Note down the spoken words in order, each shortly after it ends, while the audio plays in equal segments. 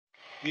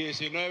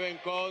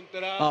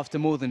After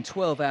more than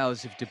 12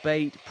 hours of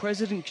debate,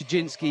 President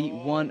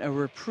Kuczynski won a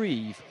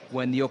reprieve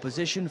when the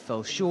opposition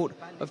fell short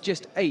of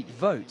just 8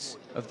 votes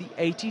of the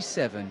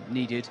 87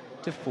 needed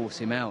to force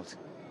him out.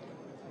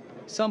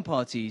 Some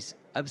parties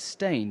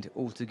abstained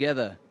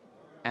altogether,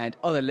 and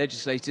other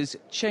legislators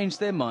changed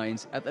their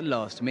minds at the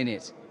last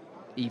minute,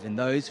 even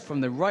those from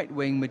the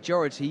right-wing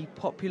majority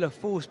Popular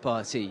Force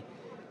Party,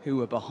 who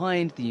were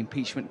behind the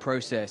impeachment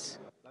process.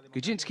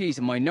 Kuczynski's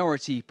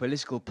minority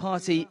political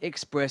party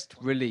expressed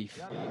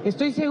relief.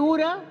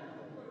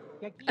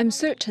 I'm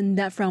certain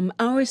that from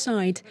our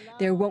side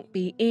there won't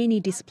be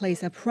any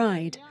displays of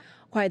pride.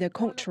 Quite the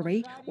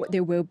contrary, what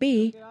there will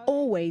be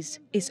always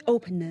is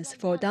openness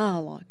for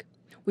dialogue.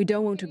 We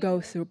don't want to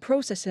go through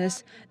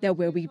processes that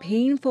will be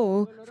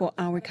painful for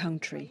our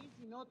country.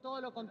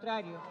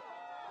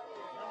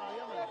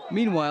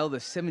 Meanwhile, the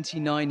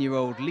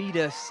 79-year-old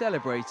leader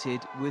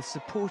celebrated with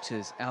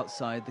supporters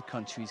outside the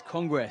country's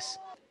Congress.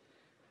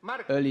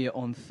 Earlier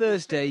on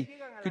Thursday,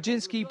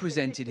 Kuczynski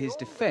presented his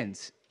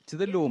defense to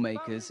the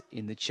lawmakers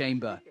in the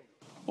chamber.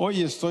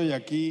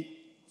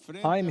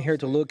 I'm here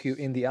to look you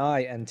in the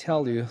eye and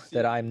tell you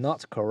that I'm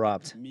not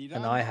corrupt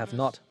and I have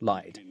not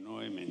lied.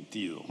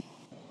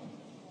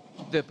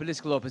 The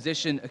political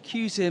opposition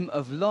accuse him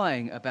of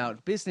lying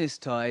about business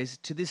ties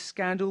to the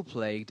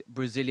scandal-plagued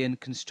Brazilian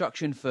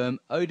construction firm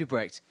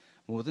Odebrecht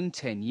more than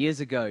 10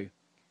 years ago.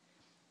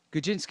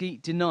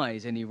 Kuczynski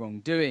denies any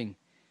wrongdoing.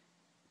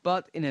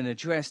 But in an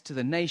address to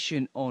the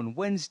nation on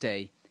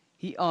Wednesday,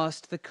 he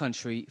asked the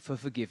country for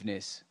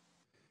forgiveness.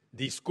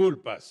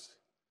 Disculpas.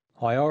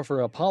 I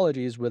offer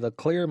apologies with a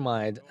clear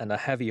mind and a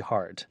heavy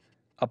heart.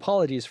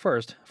 Apologies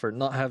first for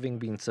not having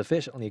been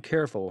sufficiently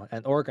careful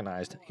and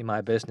organized in my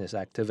business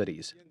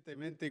activities.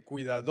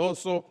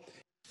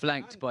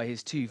 Flanked by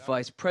his 2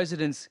 vice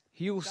presidents,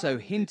 he also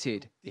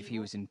hinted if he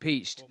was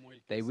impeached,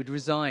 they would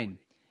resign,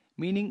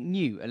 meaning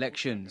new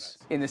elections.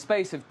 In the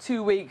space of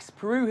 2 weeks,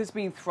 Peru has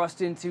been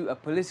thrust into a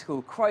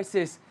political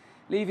crisis,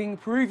 leaving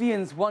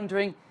Peruvians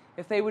wondering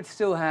if they would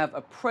still have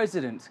a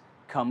president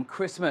come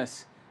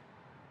Christmas.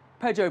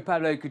 Pedro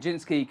Pablo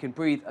Kuczynski can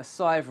breathe a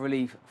sigh of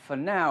relief for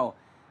now,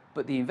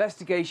 but the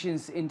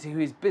investigations into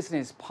his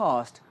business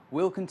past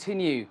will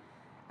continue,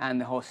 and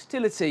the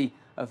hostility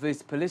of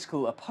his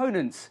political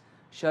opponents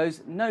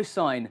shows no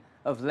sign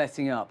of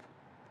letting up.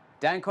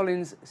 Dan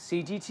Collyns,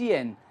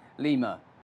 CGTN, Lima.